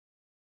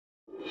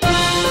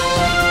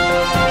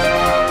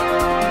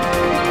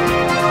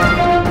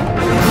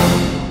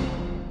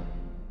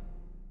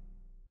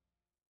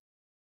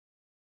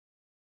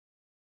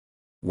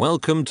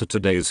Welcome to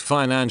today's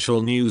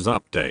financial news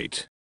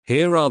update.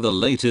 Here are the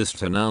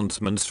latest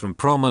announcements from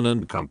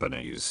prominent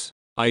companies.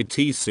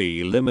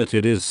 ITC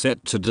Limited is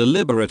set to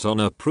deliberate on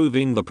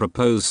approving the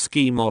proposed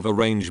scheme of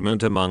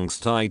arrangement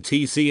amongst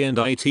ITC and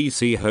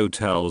ITC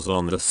hotels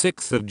on the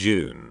 6th of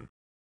June.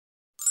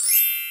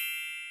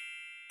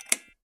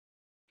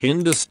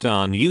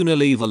 Hindustan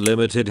Unilever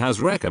Limited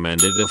has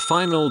recommended a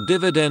final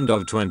dividend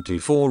of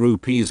 24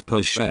 rupees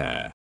per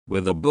share,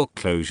 with a book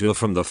closure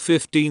from the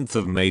 15th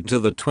of May to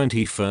the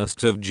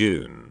 21st of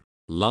June.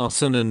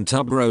 Larsen &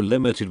 Toubro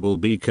Limited will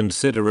be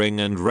considering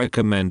and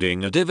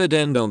recommending a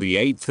dividend on the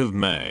 8th of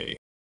May.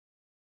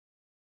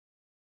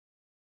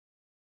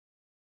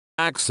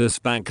 Axis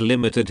Bank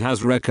Limited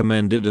has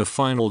recommended a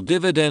final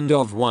dividend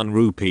of 1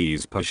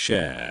 rupees per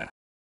share.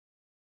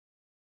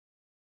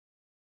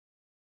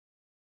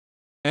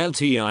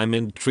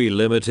 LTIMindtree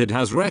Limited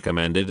has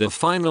recommended a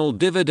final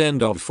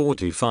dividend of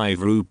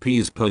 45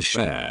 rupees per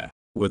share,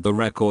 with the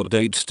record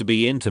dates to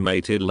be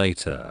intimated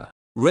later.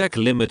 REC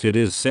Limited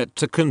is set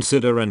to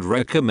consider and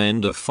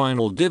recommend a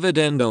final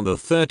dividend on the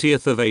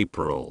 30th of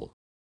April.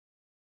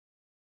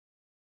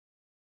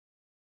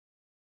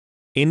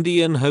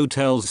 Indian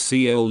Hotels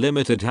Co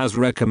Limited has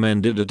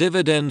recommended a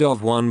dividend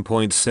of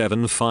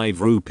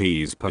 1.75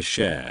 rupees per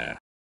share.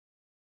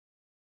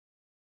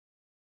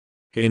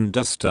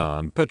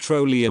 Hindustan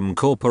Petroleum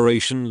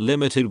Corporation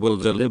Limited will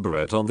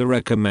deliberate on the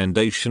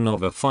recommendation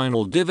of a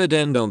final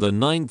dividend on the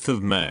 9th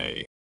of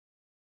May.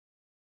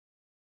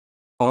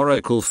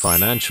 Oracle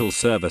Financial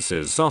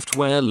Services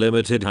Software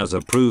Limited has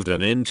approved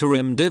an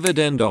interim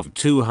dividend of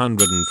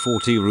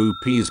 240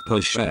 rupees per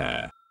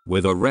share,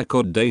 with a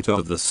record date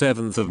of the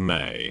 7th of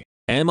May.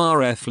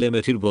 MRF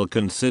Limited will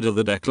consider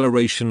the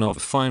declaration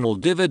of final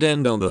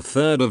dividend on the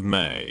 3rd of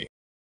May.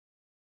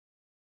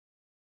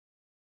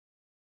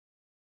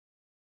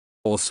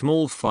 Or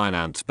Small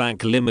Finance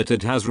Bank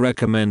Limited has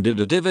recommended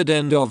a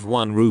dividend of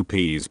 1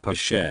 rupees per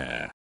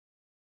share.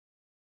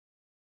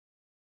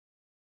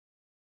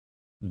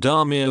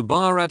 Dalmia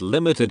Bharat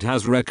Limited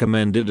has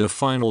recommended a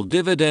final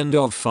dividend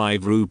of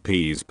 5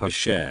 rupees per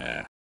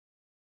share.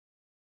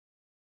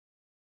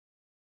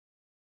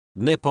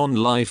 Nippon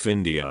Life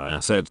India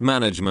Asset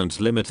Management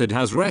Limited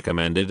has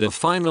recommended a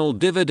final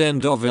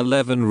dividend of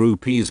 11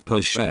 rupees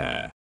per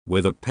share,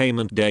 with a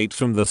payment date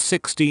from the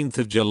 16th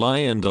of July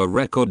and a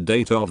record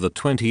date of the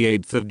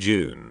 28th of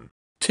June.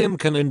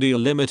 Timken India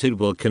Limited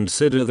will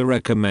consider the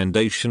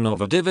recommendation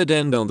of a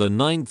dividend on the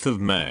 9th of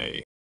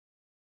May.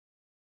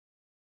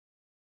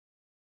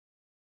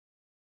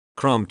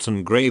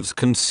 Crompton Graves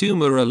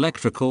Consumer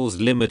Electricals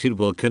Limited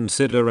will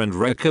consider and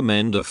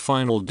recommend a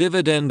final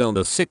dividend on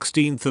the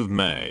 16th of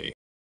May.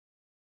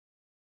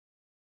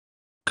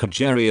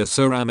 Kajaria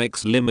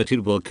Ceramics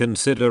Limited will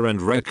consider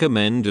and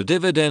recommend a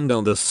dividend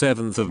on the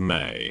 7th of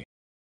May.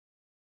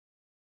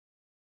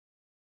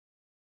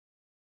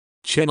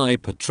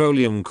 Chennai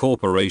Petroleum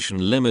Corporation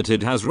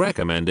Limited has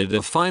recommended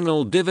a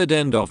final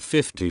dividend of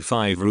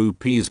 55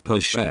 rupees per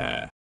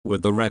share,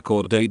 with the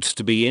record dates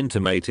to be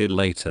intimated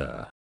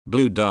later.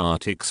 Blue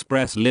Dart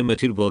Express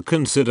Limited will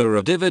consider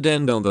a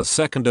dividend on the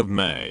 2nd of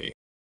May.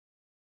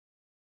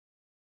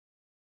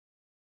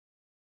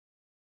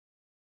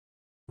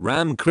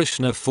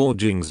 Ramkrishna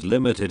Forgings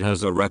Limited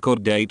has a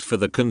record date for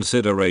the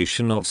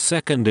consideration of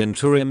second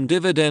interim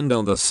dividend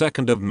on the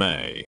 2nd of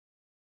May.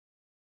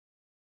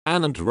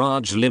 Anant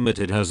Raj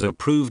Limited has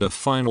approved a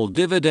final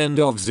dividend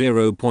of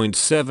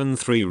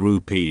 0.73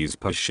 rupees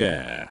per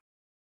share.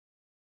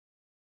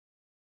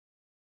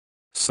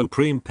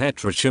 Supreme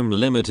Petrochem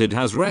Limited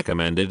has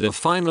recommended a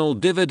final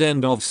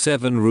dividend of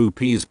 7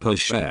 rupees per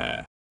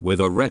share,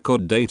 with a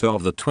record date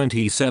of the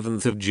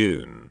 27th of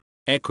June.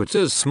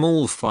 Equitas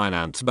Small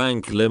Finance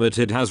Bank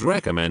Limited has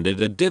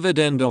recommended a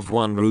dividend of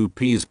 1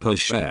 rupees per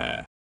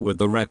share, with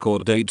the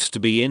record dates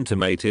to be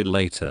intimated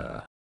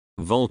later.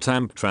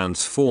 Voltamp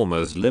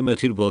Transformers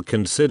Limited will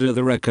consider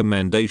the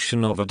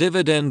recommendation of a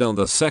dividend on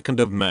the 2nd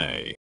of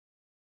May.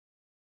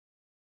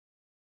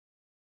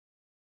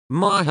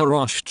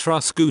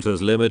 Maharashtra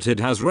Scooters Limited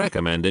has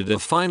recommended a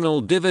final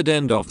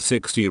dividend of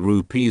 60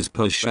 rupees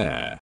per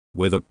share,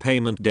 with a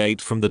payment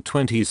date from the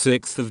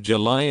 26th of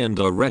July and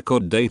a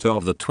record date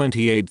of the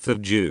 28th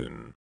of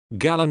June.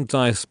 Gallant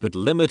Ispat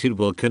Limited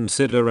will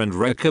consider and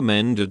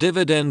recommend a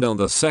dividend on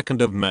the 2nd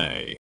of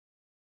May.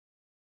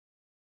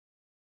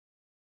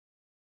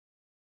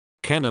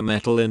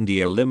 Kennametal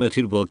India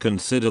Limited will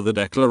consider the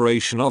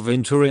declaration of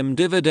interim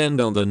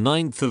dividend on the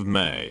 9th of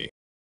May.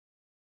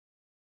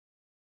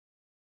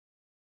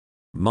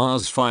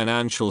 Mars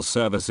Financial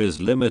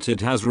Services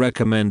Limited has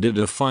recommended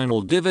a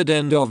final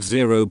dividend of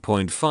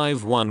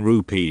 0.51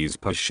 rupees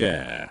per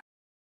share.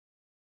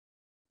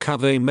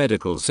 Covey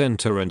Medical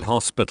Center and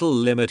Hospital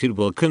Limited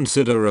will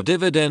consider a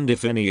dividend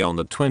if any on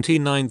the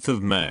 29th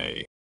of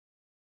May.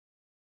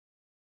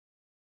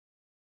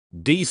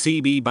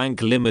 DCB Bank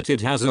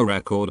Limited has a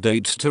record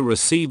date to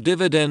receive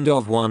dividend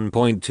of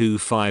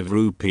 1.25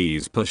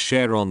 rupees per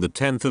share on the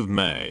 10th of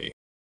May.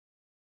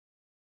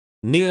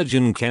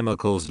 Neogen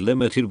Chemicals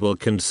Limited will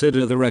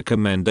consider the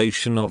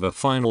recommendation of a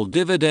final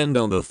dividend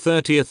on the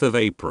 30th of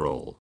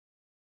April.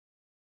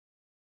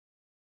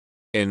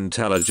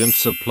 Intelligent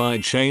Supply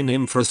Chain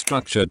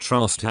Infrastructure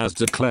Trust has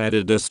declared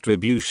a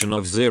distribution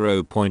of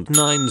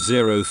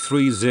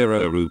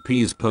 0.9030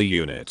 rupees per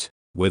unit,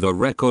 with a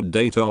record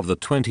date of the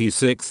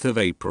 26th of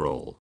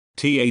April.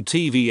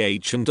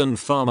 TATVH and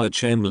Pharma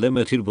Chem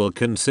Limited will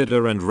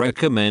consider and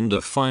recommend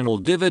a final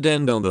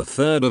dividend on the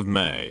 3rd of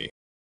May.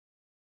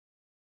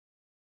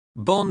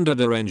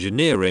 Bondada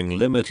Engineering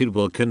Limited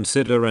will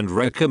consider and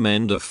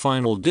recommend a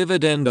final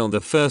dividend on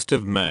the 1st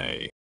of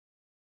May.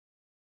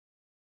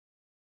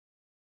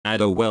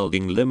 Ada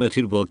Welding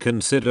Limited will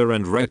consider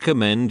and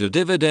recommend a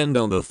dividend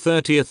on the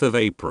 30th of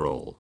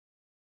April.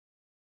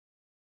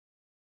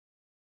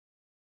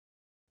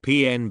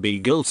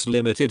 PNB Gilts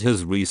Limited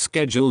has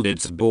rescheduled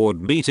its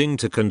board meeting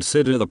to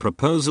consider the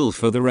proposal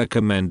for the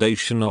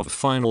recommendation of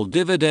final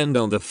dividend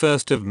on the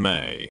 1st of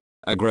May.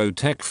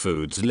 Agrotech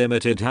Foods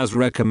Limited has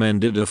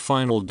recommended a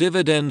final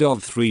dividend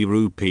of 3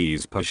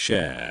 rupees per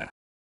share.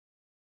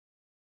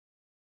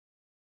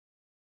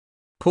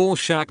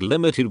 Porsche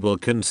Limited will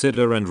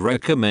consider and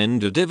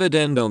recommend a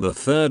dividend on the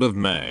 3rd of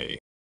May.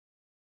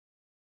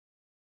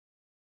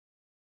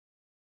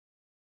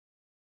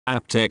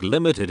 Aptech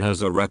Limited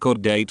has a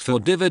record date for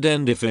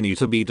dividend if any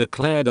to be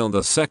declared on the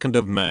 2nd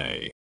of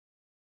May.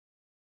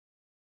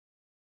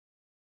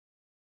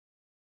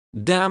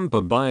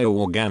 Damper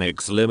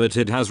Bioorganics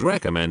Limited has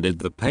recommended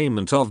the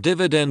payment of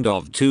dividend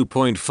of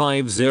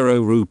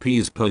 2.50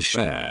 rupees per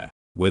share,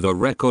 with a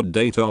record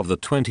date of the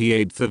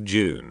 28th of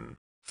June.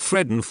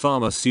 Fredon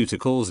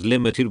Pharmaceuticals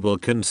Limited will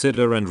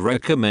consider and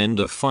recommend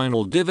a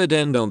final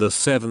dividend on the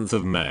 7th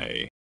of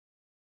May.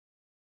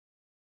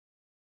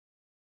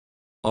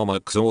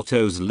 Omax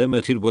Autos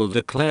Limited will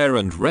declare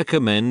and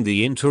recommend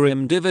the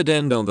interim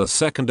dividend on the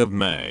 2nd of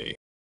May.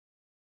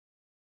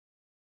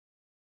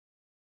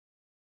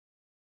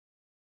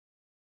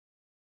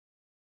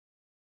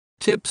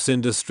 Tips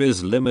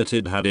Industries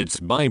Limited had its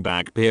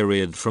buyback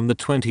period from the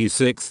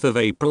 26th of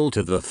April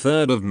to the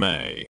 3rd of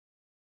May.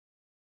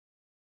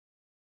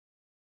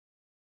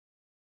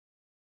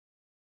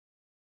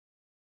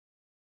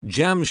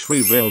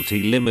 Jamshri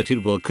Realty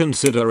Limited will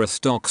consider a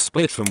stock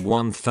split from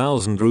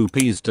 1000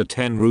 rupees to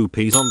 10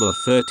 rupees on the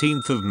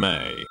 13th of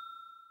May.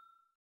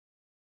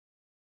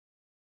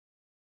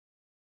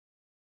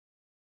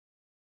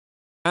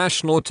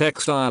 Ashnor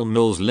Textile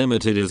Mills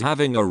Limited is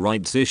having a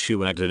rights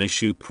issue at an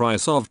issue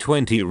price of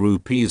 20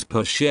 rupees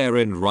per share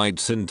in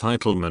rights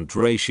entitlement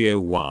ratio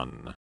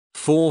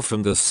 1:4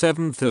 from the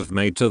 7th of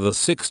May to the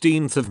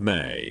 16th of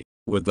May,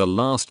 with the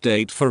last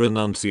date for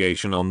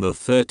enunciation on the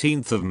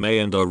 13th of May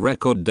and a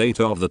record date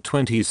of the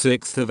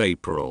 26th of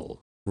April.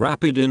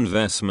 Rapid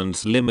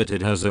Investments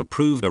Limited has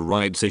approved a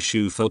rights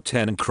issue for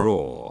 10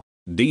 crore.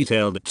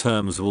 Detailed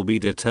terms will be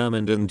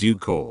determined in due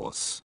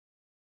course.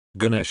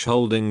 Ganesh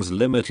Holdings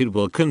Limited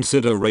will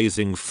consider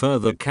raising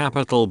further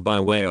capital by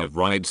way of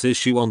rights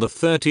issue on the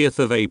 30th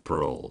of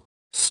April.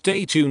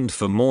 Stay tuned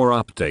for more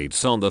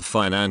updates on the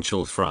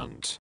financial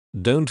front.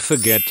 Don't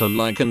forget to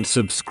like and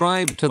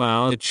subscribe to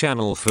our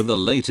channel for the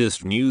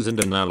latest news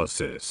and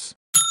analysis.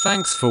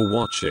 Thanks for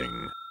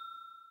watching.